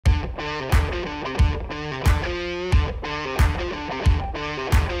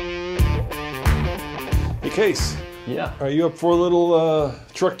Case. Yeah. Are you up for a little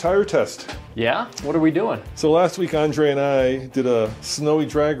truck tire test? Yeah? What are we doing? So last week, Andre and I did a snowy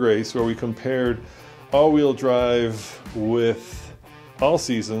drag race where we compared all-wheel drive with all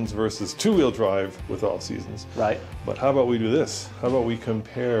seasons versus two-wheel drive with all seasons. Right. But how about we do this? How about we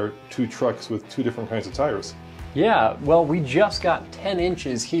compare two trucks with two different kinds of tires? Yeah, well, we just got 10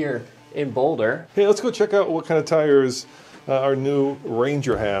 inches here in Boulder. Hey, let's go check out what kind of tires our new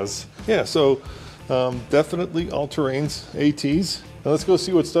Ranger has. Yeah, so definitely all-terrains, ATs. Now let's go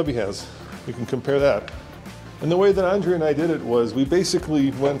see what Stubby has. We can compare that. And the way that Andre and I did it was we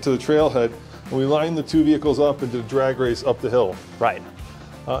basically went to the trailhead and we lined the two vehicles up and did a drag race up the hill. Right.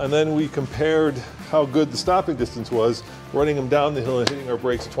 And then we compared how good the stopping distance was, running them down the hill and hitting our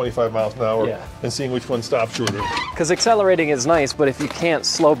brakes at 25 miles an hour and seeing which one stopped shorter. Because accelerating is nice, but if you can't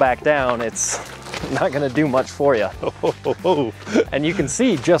slow back down, it's not going to do much for you. And you can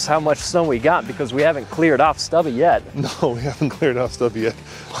see just how much snow we got because we haven't cleared off Stubby yet. No, we haven't cleared off Stubby yet.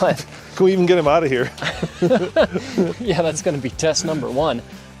 What? Can we even get him out of here? Yeah, that's going to be test number one.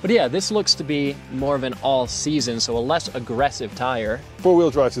 But yeah, this looks to be more of an all-season, so a less aggressive tire.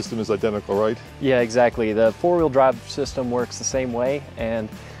 Four-wheel drive system is identical, right? Yeah, exactly. The four-wheel drive system works the same way, and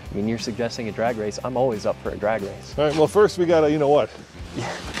I mean, you're suggesting a drag race. I'm always up for a drag race. All right, well, first we gotta, you know what?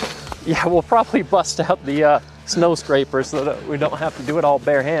 Yeah, we'll probably bust out the snow scraper so that we don't have to do it all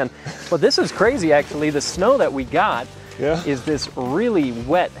bare hand. But this is crazy, actually. The snow that we got is this really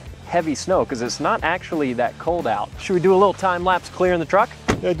wet, heavy snow, because it's not actually that cold out. Should we do a little time lapse clearing the truck?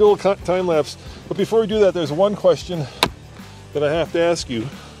 Yeah, do a little time lapse. But before we do that, there's one question that I have to ask you.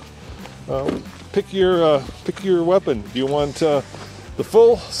 Pick your weapon. Do you want the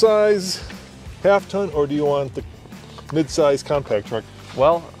full-size half-ton, or do you want the mid-size compact truck?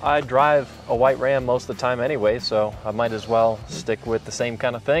 Well, I drive a white Ram most of the time anyway, so I might as well stick with the same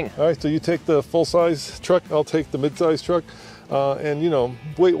kind of thing. All right, so you take the full-size truck, I'll take the mid-size truck. And you know,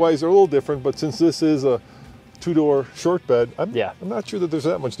 weight-wise, they're a little different, but since this is a two-door short bed, I'm not sure that there's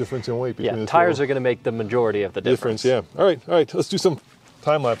that much difference in weight between the two. Tires are going to make the majority of the difference. Yeah. All right, let's do some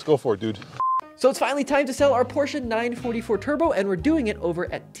time lapse. Go for it, dude. So it's finally time to sell our Porsche 944 Turbo, and we're doing it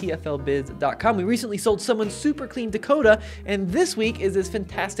over at TFLbids.com. We recently sold someone's super clean Dakota, and this week is this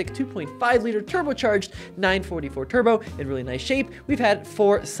fantastic 2.5 liter turbocharged 944 Turbo in really nice shape. We've had it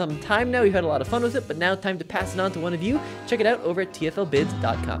for some time now. We've had a lot of fun with it, but now time to pass it on to one of you. Check it out over at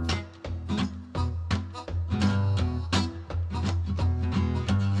TFLbids.com.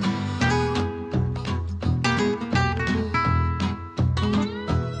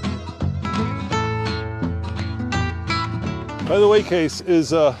 By the way, Case,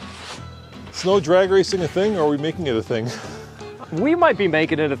 is snow drag racing a thing, or are we making it a thing? We might be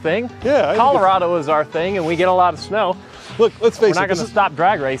making it a thing. Yeah. Colorado is our thing, and we get a lot of snow. Look, let's face it. We're not going to stop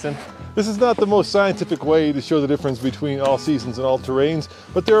drag racing. This is not the most scientific way to show the difference between all seasons and all terrains,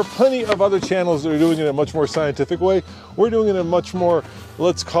 but there are plenty of other channels that are doing it in a much more scientific way. We're doing it in a much more,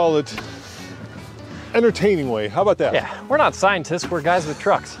 let's call it, entertaining way. How about that? Yeah, we're not scientists, we're guys with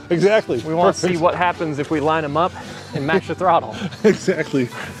trucks. Exactly. We want to see what happens if we line them up and match the throttle. Exactly.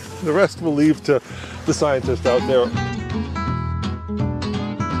 The rest we'll leave to the scientists out there.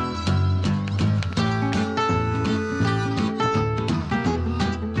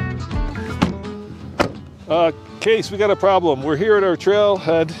 Case, we got a problem. We're here at our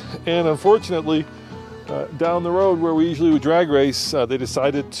trailhead, and unfortunately, down the road where we usually would drag race, they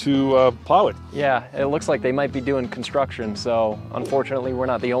decided to plow it. Yeah, it looks like they might be doing construction, so unfortunately we're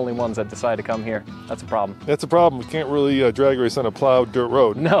not the only ones that decide to come here. That's a problem. That's a problem. We can't really drag race on a plowed dirt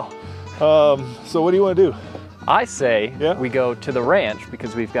road. No. So what do you want to do? I say we go to the ranch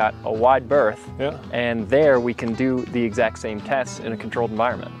because we've got a wide berth, and there we can do the exact same tests in a controlled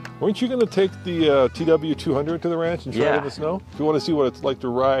environment. Weren't you going to take the TW200 to the ranch and try it in the snow? If you want to see what it's like to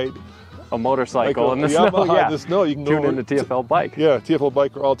ride a motorcycle in the snow. The snow, you can tune in the TFL bike. Yeah, TFL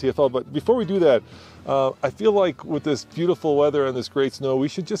bike or all TFL. But before we do that, I feel like with this beautiful weather and this great snow, we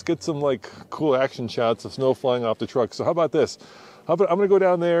should just get some like cool action shots of snow flying off the truck. So how about this? I'm going to go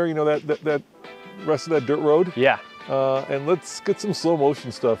down there, you know, that rest of that dirt road. Yeah. And let's get some slow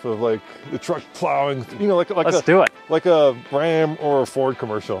motion stuff of like the truck plowing, you know, let's do it. Like a Ram or a Ford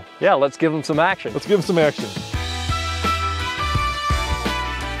commercial. Yeah, let's give them some action. Let's give them some action.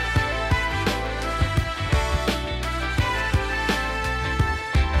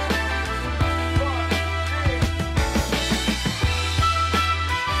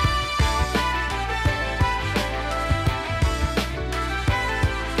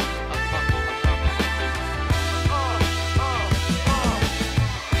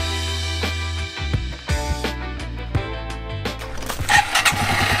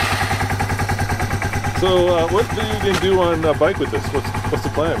 So what are you going to do on a bike with this? What's the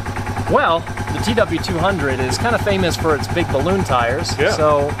plan? Well, the TW200 is kind of famous for its big balloon tires,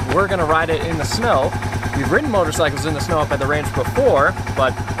 so we're going to ride it in the snow. We've ridden motorcycles in the snow up at the range before,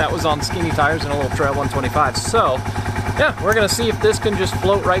 but that was on skinny tires and a little Trail 125. So, yeah, we're going to see if this can just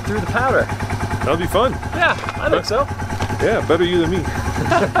float right through the powder. That'll be fun. Yeah, I think so. Yeah, better you than me.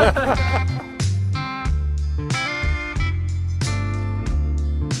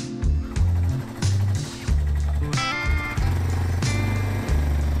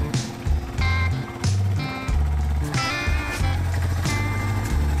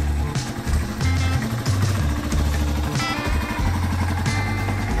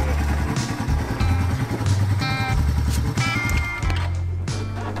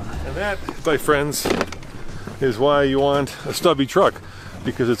 That, my friends, is why you want a stubby truck,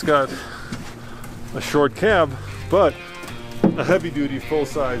 because it's got a short cab but a heavy-duty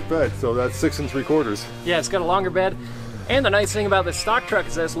full-size bed, so that's 6 3/4. Yeah, it's got a longer bed, and the nice thing about this stock truck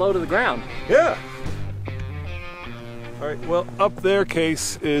is that it's low to the ground. Yeah. All right, well, up there,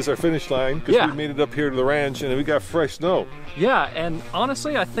 Case, is our finish line, because we made it up here to the ranch and we got fresh snow. Yeah, and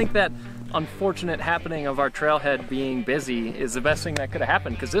honestly, I think that unfortunate happening of our trailhead being busy is the best thing that could have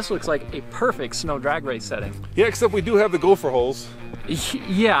happened, because this looks like a perfect snow drag race setting. Yeah, except we do have the gopher holes.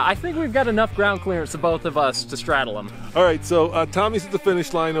 Yeah, I think we've got enough ground clearance to both of us to straddle them. All right, so Tommy's at the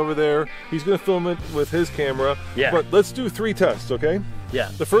finish line over there. He's going to film it with his camera. Yeah. But let's do 3 tests, okay?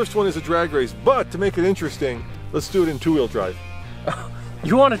 Yeah. The first one is a drag race, but to make it interesting, let's do it in 2-wheel drive.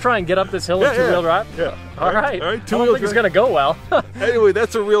 You want to try and get up this hill in 2-wheel drive? Yeah. All right. All right. I don't think it's going to go well. Anyway,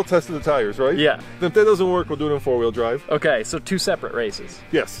 that's a real test of the tires, right? Yeah. Then if that doesn't work, we'll do it in 4-wheel drive. Okay, so 2 separate races.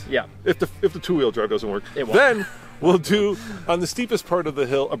 Yes. Yeah. If the 2-wheel drive doesn't work, it won't. Then we'll do, on the steepest part of the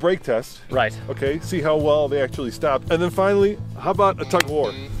hill, a brake test. Right. Okay, see how well they actually stop. And then finally, how about a tug of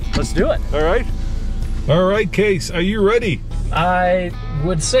war? Let's do it. All right? All right, Case, are you ready? I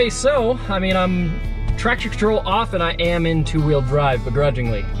would say so. I mean, I'm traction control off and I am in 2-wheel drive,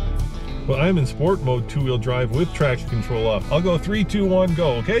 begrudgingly. Well, I'm in sport mode 2-wheel drive with traction control off. I'll go 3, 2, 1,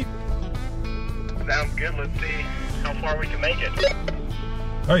 go, okay? Sounds good. Let's see how far we can make it.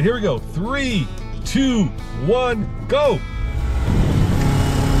 All right, here we go. 3, 2, 1, go!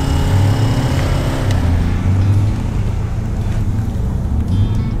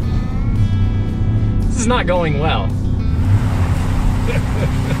 This is not going well.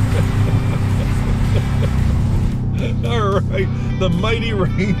 All right, the mighty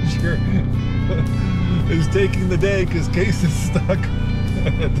Ranger is taking the day because Case is stuck.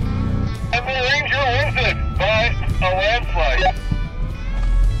 And the Ranger wins it by a landslide.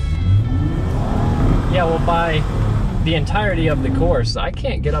 Yeah, well, by the entirety of the course, I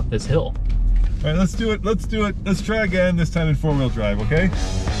can't get up this hill. All right, let's do it. Let's do it. Let's try again, this time in 4-wheel drive, okay?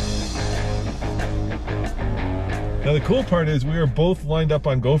 Now, the cool part is we are both lined up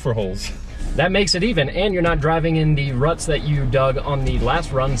on gopher holes. That makes it even, and you're not driving in the ruts that you dug on the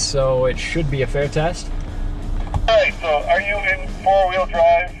last run, so it should be a fair test. Alright, so are you in 4-wheel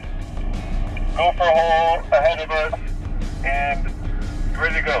drive? Go for a hole ahead of us, and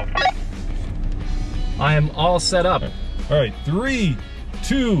ready to go. I am all set up. All right, 3,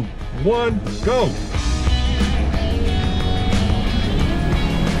 2, 1, go!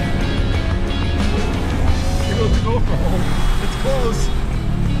 Here goes the gopher hole. It's close.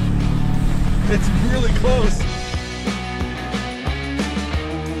 It's really close.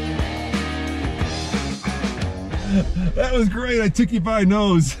 That was great. I took you by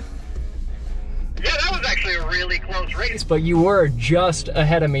nose. Yeah, that was actually a really close race. But you were just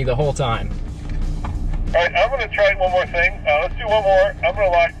ahead of me the whole time. Alright, I'm going to try one more thing. Let's do one more. I'm going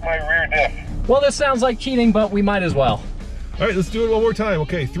to lock my rear diff. Well, this sounds like cheating, but we might as well. All right, let's do it one more time.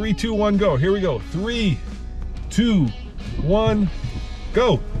 Okay, 3, 2, 1, go. Here we go. 3, 2, 1,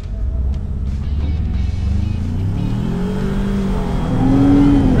 go.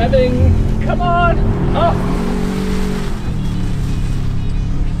 Revving, come on! Oh!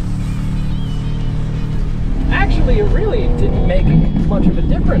 Actually, it really didn't make much of a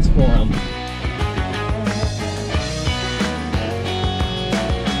difference for him.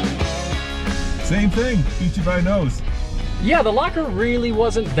 Same thing, beat you by nose. Yeah, the locker really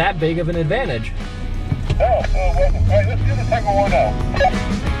wasn't that big of an advantage. No, it wasn't. Alright, let's do the tug of war now.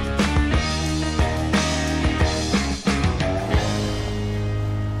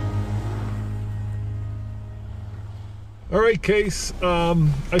 All right, Case,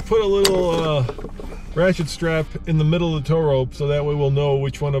 I put a little ratchet strap in the middle of the tow rope so that way we'll know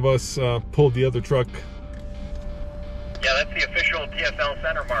which one of us pulled the other truck. Yeah, that's the official TFL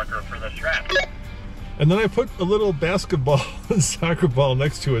center marker for the strap. And then I put a little basketball and soccer ball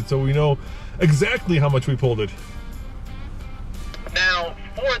next to it so we know exactly how much we pulled it. Now,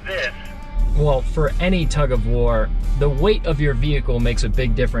 for this, Well, for any tug of war, the weight of your vehicle makes a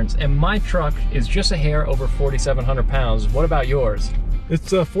big difference, and my truck is just a hair over 4,700 pounds. What about yours? It's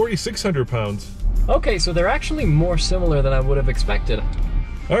 4,600 pounds. Okay, so they're actually more similar than I would have expected.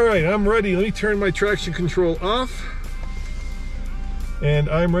 All right, I'm ready. Let me turn my traction control off. And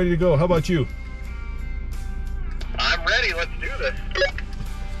I'm ready to go. How about you? I'm ready. Let's do this.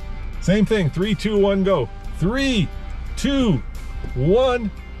 Same thing. 3, 2, 1, go. 3, 2,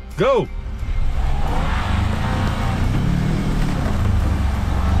 1, go.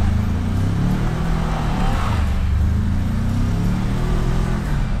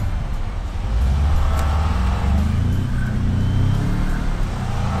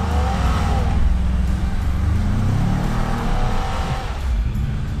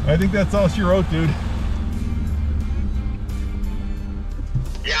 I think that's all she wrote, dude.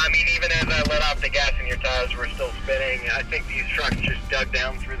 Yeah, I mean, even as I let off the gas and your tires were still spinning, I think these trucks just dug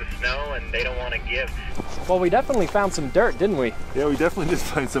down through the snow and they don't want to give. Well, we definitely found some dirt, didn't we? Yeah, we definitely did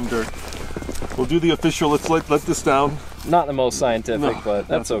find some dirt. We'll do the official, let's let this down. Not the most scientific, No, but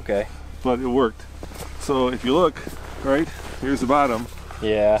that's okay. But it worked. So if you look, right, here's the bottom.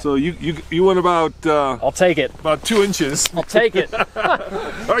 Yeah. So you went about I'll take it. about 2 inches. I'll take it. All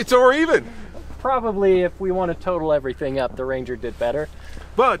right, so we're even. Probably if we want to total everything up, the Ranger did better.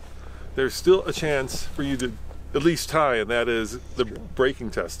 But there's still a chance for you to at least tie, and that is the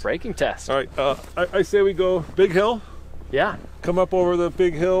braking test. Braking test. All right, I say we go big hill, Yeah. come up over the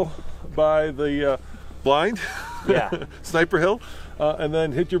big hill by the blind, Yeah. Sniper Hill, and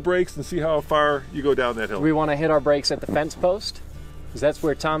then hit your brakes and see how far you go down that hill. Do we want to hit our brakes at the fence post? Because that's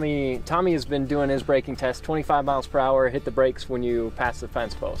where Tommy has been doing his braking test, 25 miles per hour, hit the brakes when you pass the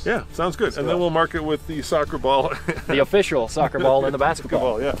fence post. Yeah, sounds good. And then we'll mark it with the soccer ball. The official soccer ball and the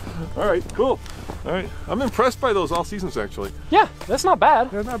basketball. Yeah. All right, cool. All right, I'm impressed by those all seasons, actually. Yeah, that's not bad.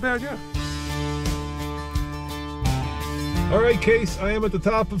 They're not bad, yeah. All right, Case, I am at the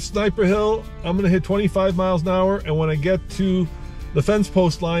top of Sniper Hill. I'm gonna hit 25 miles an hour, and when I get to the fence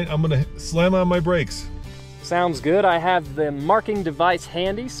post line, I'm gonna slam on my brakes. Sounds good. I have the marking device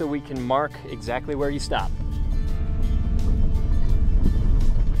handy so we can mark exactly where you stop.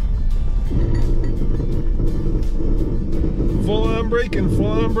 Full on braking, full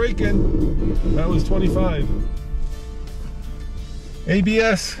on braking. That was 25.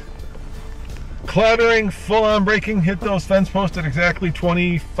 ABS, clattering, full on braking, hit those fence posts at exactly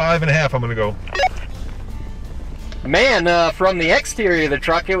 25 and a half, I'm gonna go. Man, from the exterior of the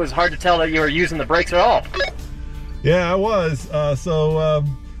truck, it was hard to tell that you were using the brakes at all. Yeah, I was. So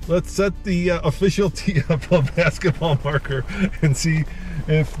let's set the official TFL basketball marker and see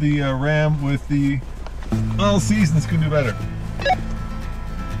if the Ram with the all seasons can do better.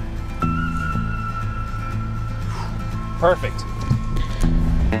 Perfect.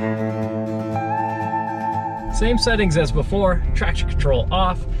 Same settings as before, traction control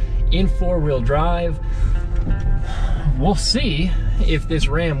off, in 4-wheel drive. We'll see if this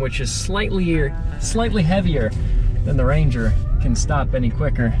Ram, which is slightly heavier than the Ranger, can stop any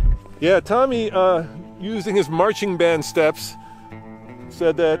quicker. Yeah, Tommy, using his marching band steps,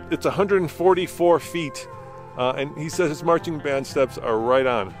 said that it's 144 feet, and he says his marching band steps are right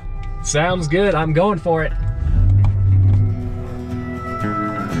on. Sounds good, I'm going for it.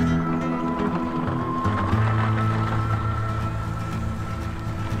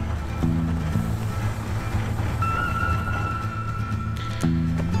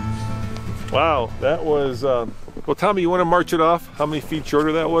 Wow, that was, well, Tommy, you want to march it off? How many feet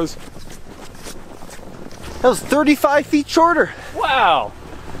shorter that was? That was 35 feet shorter. Wow,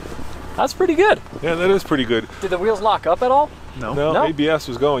 that's pretty good. Yeah, that is pretty good. Did the wheels lock up at all? No, ABS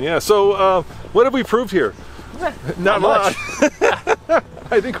was going, yeah. So, what have we proved here? Not much.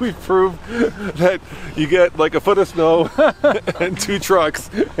 I think we've proved that you get like a foot of snow and 2 trucks,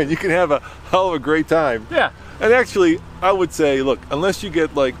 and you can have a hell of a great time. Yeah. And actually, I would say, look, unless you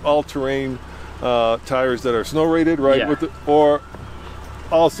get like all-terrain tires that are snow rated, right? Yeah. Or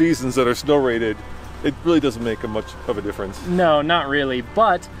all seasons that are snow rated, it really doesn't make much of a difference. No, not really.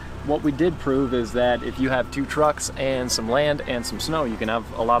 But what we did prove is that if you have 2 trucks and some land and some snow, you can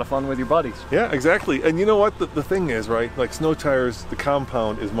have a lot of fun with your buddies. Yeah, exactly. And you know what? The thing is, right? Like snow tires, the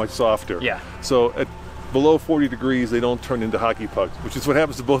compound is much softer. Yeah. So at below 40 degrees, they don't turn into hockey pucks, which is what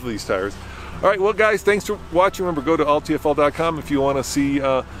happens to both of these tires. All right, well, guys, thanks for watching. Remember, go to alltfl.com if you want to see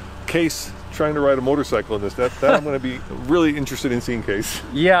Case trying to ride a motorcycle in this. That I'm going to be really interested in seeing, Case.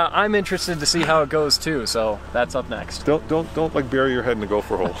 Yeah, I'm interested to see how it goes too. So that's up next. Don't like bury your head in a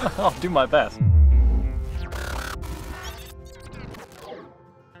gopher hole. I'll do my best.